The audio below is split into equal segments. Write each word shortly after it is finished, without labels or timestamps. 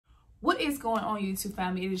What is going on, YouTube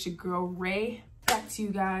family? It is your girl Ray, back to you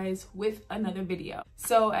guys with another video.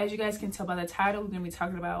 So as you guys can tell by the title, we're going to be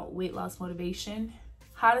talking about weight loss motivation,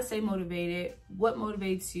 how to stay motivated, what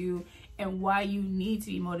motivates you, and why you need to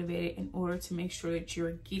be motivated in order to make sure that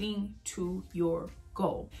you're getting to your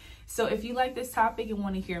goal. So if you like this topic and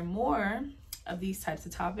want to hear more of these types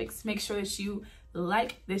of topics, make sure that you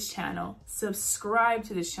like this channel, subscribe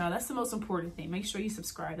to this channel. That's the most important thing. Make sure you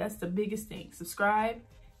subscribe. That's the biggest thing. Subscribe.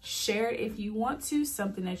 Share it if you want to,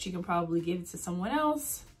 something that you can probably give it to someone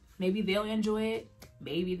else. Maybe they'll enjoy it.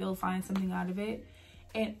 Maybe they'll find something out of it.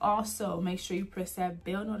 And also make sure you press that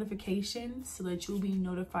bell notification so that you'll be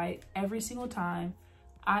notified every single time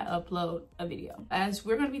I upload a video. As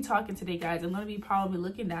we're going to be talking today, guys, I'm going to be probably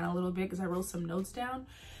looking down a little bit because I wrote some notes down.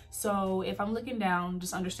 So if I'm looking down,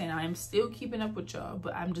 just understand I am still keeping up with y'all,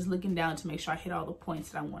 but I'm just looking down to make sure I hit all the points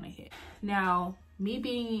that I want to hit. Now, me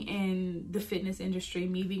being in the fitness industry,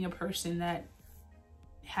 me being a person that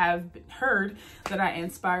have heard that I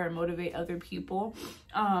inspire and motivate other people,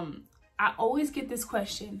 I always get this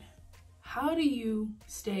question: how do you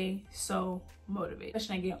stay so motivated?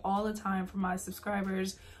 Question I get all the time from my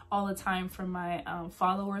subscribers, all the time from my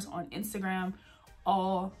followers on Instagram,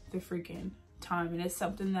 all the freaking time. And it's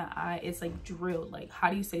something that it's like drilled. Like,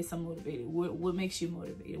 how do you stay so motivated? What makes you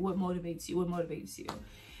motivated? What motivates you? What motivates you?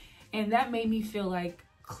 And that made me feel like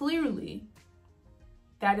clearly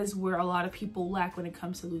that is where a lot of people lack when it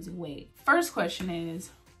comes to losing weight. First question is,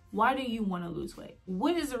 why do you want to lose weight?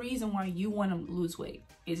 What is the reason why you want to lose weight?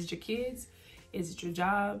 Is it your kids? Is it your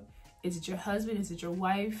job? Is it your husband? Is it your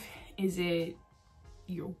wife? Is it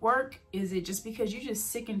your work? Is it just because you're just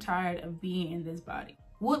sick and tired of being in this body?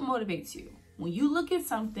 What motivates you? When you look at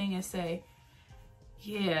something and say,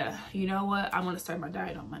 yeah, you know what? I want to start my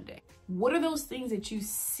diet on Monday. What are those things that you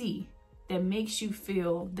see that makes you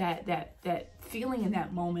feel that feeling in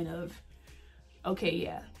that moment of, okay,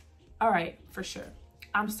 yeah, all right, for sure.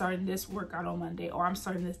 I'm starting this workout on Monday, or I'm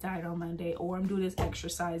starting this diet on Monday, or I'm doing this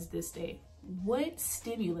exercise this day. What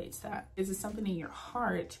stimulates that? Is it something in your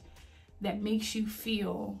heart that makes you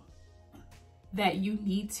feel that you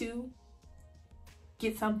need to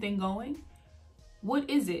get something going? What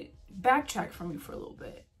is it? Backtrack for me for a little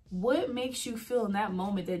bit. What makes you feel in that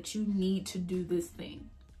moment that you need to do this thing?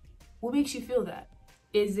 What makes you feel that?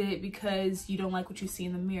 Is it because you don't like what you see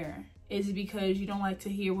in the mirror? Is it because you don't like to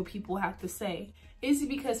hear what people have to say? Is it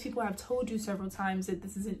because people have told you several times that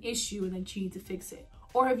this is an issue and that you need to fix it?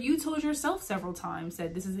 Or have you told yourself several times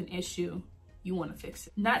that this is an issue, you want to fix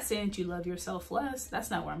it? Not saying that you love yourself less.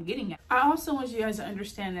 That's not where I'm getting at. I also want you guys to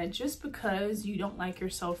understand that just because you don't like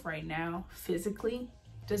yourself right now physically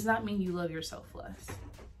does not mean you love yourself less.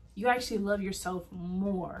 You actually love yourself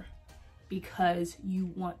more because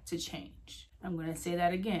you want to change. I'm going to say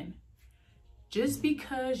that again. Just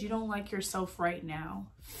because you don't like yourself right now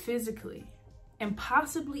physically, and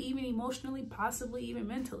possibly even emotionally, possibly even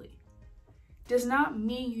mentally, does not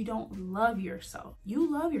mean you don't love yourself.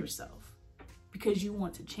 You love yourself because you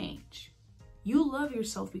want to change. You love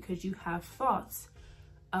yourself because you have thoughts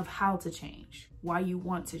of how to change, why you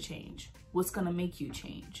want to change, what's going to make you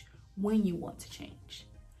change, when you want to change.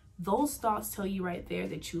 Those thoughts tell you right there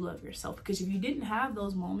that you love yourself. Because if you didn't have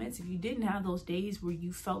those moments, if you didn't have those days where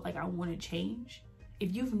you felt like I want to change,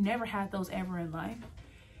 if you've never had those ever in life,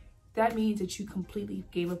 that means that you completely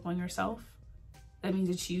gave up on yourself. That means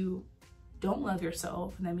that you don't love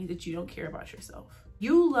yourself, and that means that you don't care about yourself.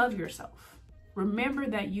 You love yourself. Remember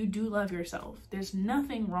that you do love yourself. There's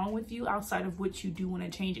nothing wrong with you outside of what you do want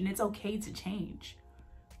to change, and it's okay to change.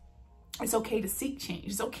 It's okay to seek change.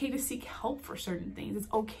 It's okay to seek help for certain things.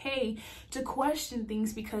 It's okay to question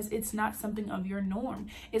things because it's not something of your norm.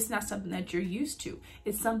 It's not something that you're used to.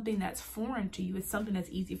 It's something that's foreign to you. It's something that's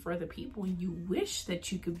easy for other people. And you wish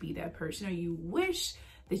that you could be that person, or you wish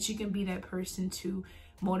that you can be that person to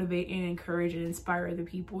motivate and encourage and inspire other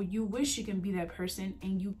people. You wish you can be that person,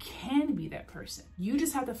 and you can be that person. You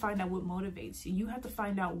just have to find out what motivates you. You have to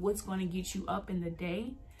find out what's going to get you up in the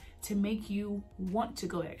day to make you want to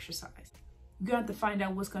go exercise. You have to find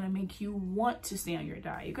out what's going to make you want to stay on your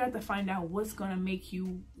diet. You got to find out what's going to make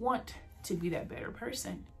you want to be that better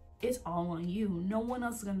person. It's all on you. No one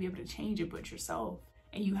else is going to be able to change it but yourself.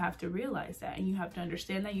 And you have to realize that, and you have to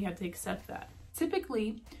understand that. You have to accept that.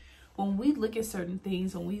 Typically, when we look at certain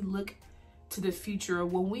things, when we look to the future,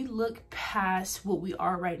 when we look past what we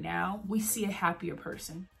are right now, we see a happier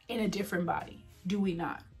person in a different body. Do we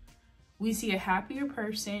not? We see a happier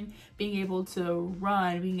person being able to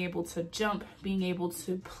run, being able to jump, being able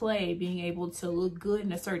to play, being able to look good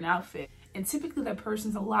in a certain outfit. And typically that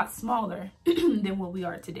person's a lot smaller than what we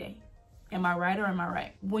are today. Am I right or am I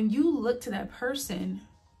right? When you look to that person,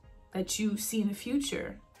 that you see in the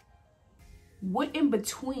future, what in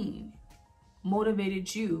between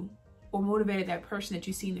motivated you or motivated that person that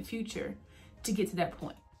you see in the future to get to that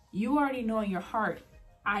point? You already know in your heart,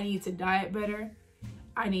 I need to diet better,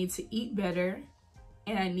 I need to eat better,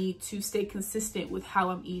 and I need to stay consistent with how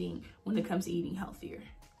I'm eating when it comes to eating healthier.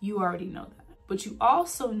 You already know that. But you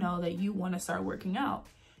also know that you want to start working out.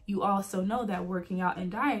 You also know that working out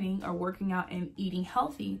and dieting, or working out and eating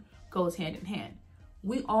healthy, goes hand in hand.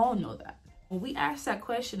 We all know that. When we ask that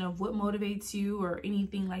question of what motivates you or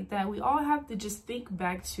anything like that, we all have to just think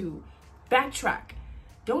back to backtrack.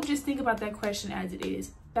 Don't just think about that question as it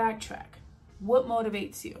is. Backtrack. What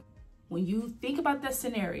motivates you? When you think about that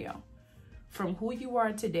scenario, from who you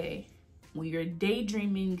are today, when you're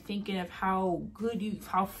daydreaming, thinking of how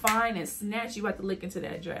fine and snatched you about to look into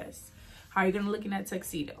that dress, how you're gonna look in that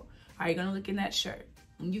tuxedo, how you're gonna look in that shirt.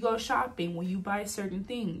 When you go shopping, when you buy certain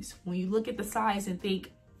things, when you look at the size and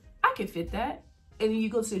think, I can fit that. And then you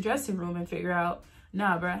go to the dressing room and figure out,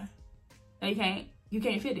 nah, bruh, you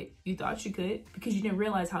can't fit it. You thought you could because you didn't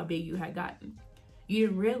realize how big you had gotten. You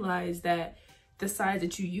didn't realize that the size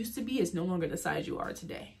that you used to be is no longer the size you are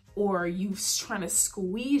today. Or you trying to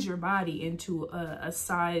squeeze your body into a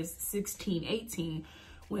size 16, 18,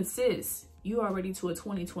 when sis, you already to a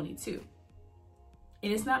 2022.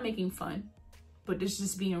 And it's not making fun, but it's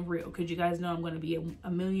just being real, because you guys know I'm going to be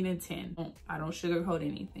a million and 10. I don't sugarcoat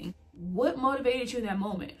anything. What motivated you in that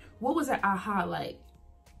moment? What was that aha, like,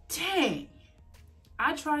 dang,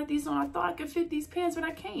 I tried these on, I thought I could fit these pants, but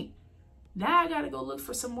I can't. Now I got to go look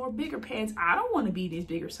for some more bigger pants. I don't want to be these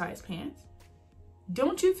bigger size pants.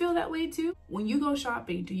 Don't you feel that way too? When you go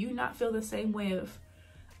shopping, do you not feel the same way of,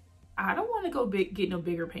 I don't want to go get no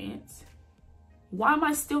bigger pants. Why am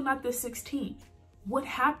I still not this 16? What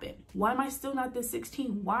happened? Why am I still not this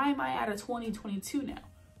 16? Why am I at a 2022 now?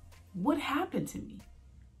 What happened to me?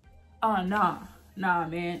 Oh, nah,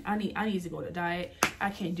 man. I need to go to diet. I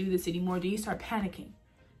can't do this anymore. Then you start panicking.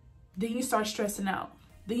 Then you start stressing out.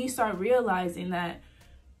 Then you start realizing that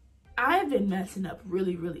I've been messing up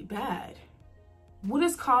really, really bad. What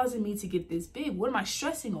is causing me to get this big? What am I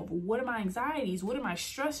stressing over? What are my anxieties? What are my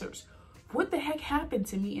stressors? What the heck happened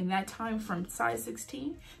to me in that time from size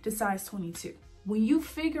 16 to size 22? When you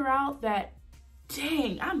figure out that,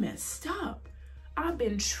 dang, I messed up. I've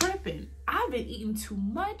been tripping. I've been eating too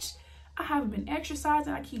much. I haven't been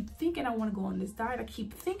exercising. I keep thinking I want to go on this diet. I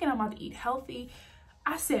keep thinking I'm about to eat healthy.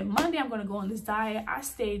 I said Monday I'm going to go on this diet. I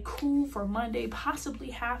stayed cool for Monday,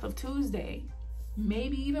 possibly half of Tuesday,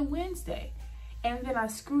 maybe even Wednesday. And then I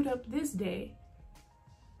screwed up this day.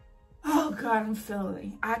 Oh God, I'm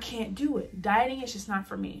failing. I can't do it. Dieting is just not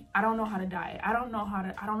for me. I don't know how to diet. I don't know how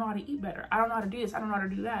to eat better. I don't know how to do this. I don't know how to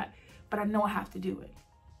do that. But I know I have to do it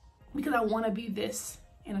because I want to be this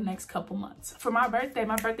in the next couple months. For my birthday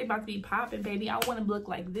about to be popping, baby. I want to look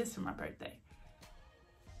like this for my birthday.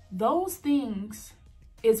 Those things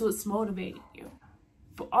is what's motivating you.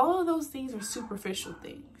 But all of those things are superficial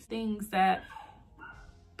things. Things that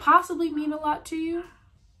possibly mean a lot to you,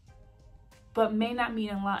 but may not mean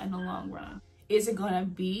a lot in the long run. Is it gonna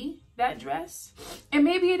be that dress? And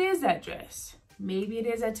maybe it is that dress. Maybe it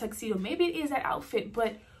is that tuxedo. Maybe it is that outfit,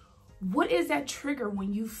 but what is that trigger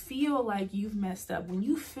when you feel like you've messed up? When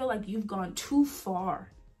you feel like you've gone too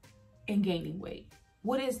far in gaining weight?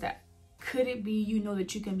 What is that? Could it be you know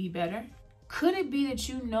that you can be better? Could it be that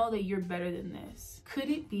you know that you're better than this? Could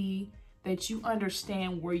it be that you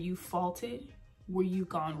understand where you faulted, where you've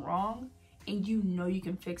gone wrong, and you know you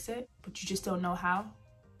can fix it, but you just don't know how?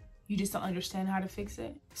 You just don't understand how to fix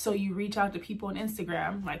it. So you reach out to people on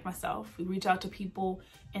Instagram, like myself. We reach out to people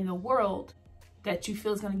in the world that you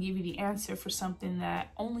feel is going to give you the answer for something that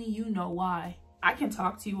only you know why. I can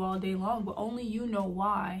talk to you all day long, but only you know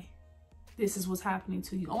why this is what's happening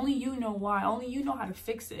to you. Only you know why. Only you know how to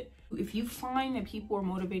fix it. If you find that people are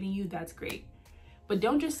motivating you, that's great. But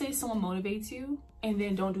don't just say someone motivates you and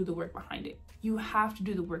then don't do the work behind it. You have to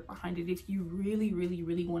do the work behind it if you really, really,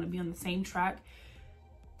 really want to be on the same track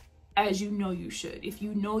as you know you should. If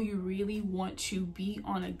you know you really want to be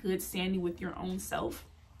on a good standing with your own self,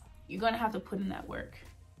 you're going to have to put in that work.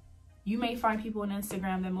 You may find people on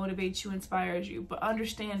Instagram that motivate you, inspires you, but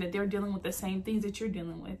understand that they're dealing with the same things that you're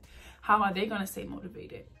dealing with. How are they going to stay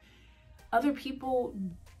motivated? Other people,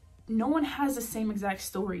 no one has the same exact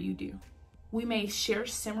story you do. We may share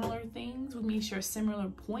similar things. We may share similar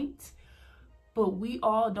points, but we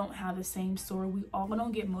all don't have the same story. We all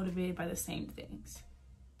don't get motivated by the same things.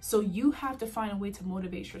 So you have to find a way to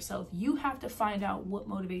motivate yourself. You have to find out what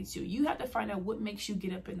motivates you. You have to find out what makes you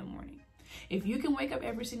get up in the morning. If you can wake up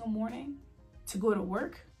every single morning to go to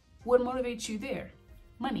work, what motivates you there?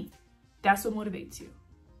 Money. That's what motivates you.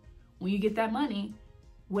 When you get that money,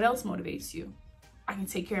 what else motivates you? I can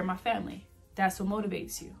take care of my family. That's what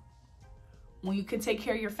motivates you. When you can take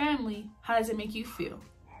care of your family, how does it make you feel?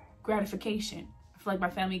 Gratification. I feel like my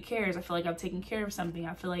family cares. I feel like I'm taking care of something.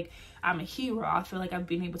 I feel like I'm a hero. I feel like I've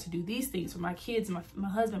been able to do these things for my kids, my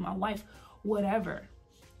husband, my wife, whatever.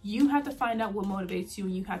 You have to find out what motivates you,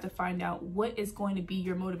 and you have to find out what is going to be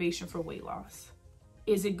your motivation for weight loss.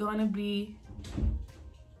 Is it going to be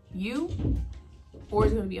you, or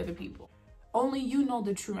is it going to be other people? Only you know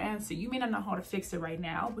the true answer. You may not know how to fix it right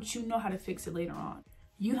now, but you know how to fix it later on.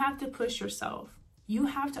 You have to push yourself. You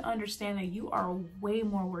have to understand that you are way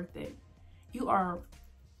more worth it. You are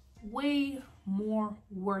way more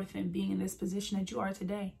worth in being in this position that you are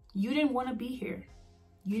today. You didn't want to be here.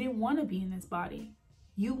 You didn't want to be in this body.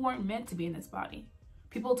 You weren't meant to be in this body.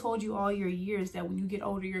 People told you all your years that when you get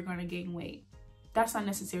older, you're going to gain weight. That's not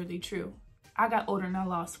necessarily true. I got older and I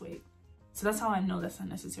lost weight. So that's how I know that's not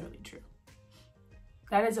necessarily true.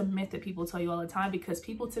 That is a myth that people tell you all the time, because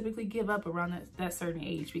people typically give up around that certain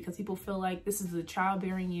age, because people feel like this is the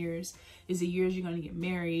childbearing years, is the years you're going to get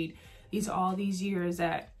married. These are all these years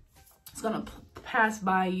that it's going to pass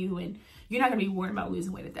by you and you're not going to be worried about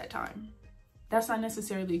losing weight at that time. That's not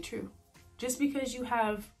necessarily true. Just because you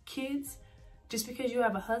have kids, just because you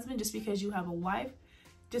have a husband, just because you have a wife,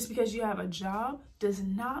 just because you have a job, does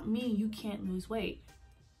not mean you can't lose weight.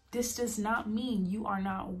 This does not mean you are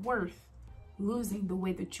not worth losing the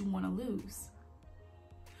weight that you want to lose.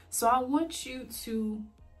 So I want you to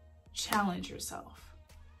challenge yourself.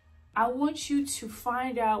 I want you to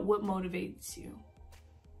find out what motivates you.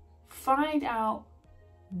 Find out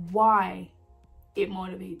why it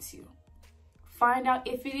motivates you. Find out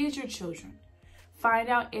if it is your children. Find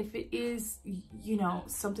out if it is,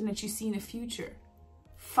 something that you see in the future.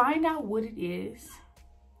 Find out what it is.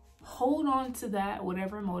 Hold on to that,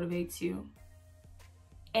 whatever motivates you.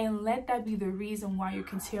 And let that be the reason why you're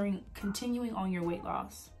continuing on your weight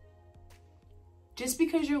loss. Just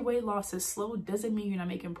because your weight loss is slow doesn't mean you're not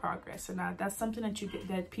making progress or not. That's something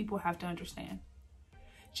that people have to understand.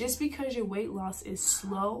 Just because your weight loss is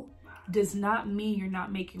slow does not mean you're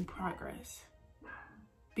not making progress.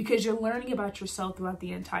 Because you're learning about yourself throughout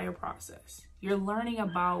the entire process. You're learning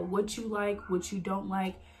about what you like, what you don't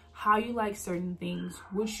like, how you like certain things,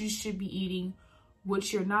 what you should be eating,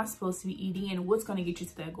 what you're not supposed to be eating, and what's going to get you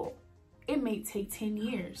to that goal. It may take 10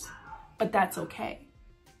 years, but that's okay.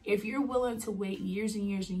 If you're willing to wait years and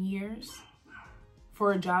years and years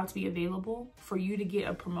for a job to be available, for you to get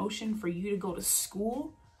a promotion, for you to go to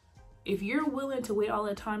school, if you're willing to wait all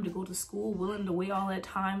that time to go to school, willing to wait all that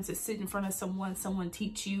time to sit in front of someone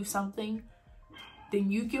teach you something, then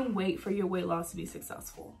you can wait for your weight loss to be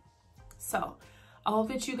successful. So I hope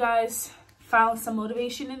that you guys found some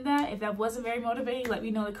motivation in that. If that wasn't very motivating, let me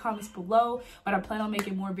know in the comments below, but I plan on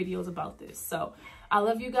making more videos about this. So I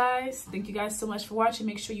love you guys. Thank you guys so much for watching.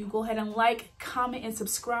 Make sure you go ahead and like, comment, and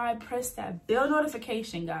subscribe. Press that bell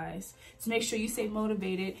notification, guys, to make sure you stay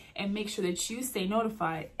motivated and make sure that you stay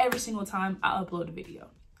notified every single time I upload a video.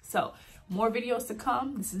 So more videos to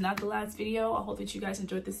come. This is not the last video. I hope that you guys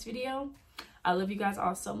enjoyed this video. I love you guys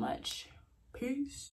all so much. Peace.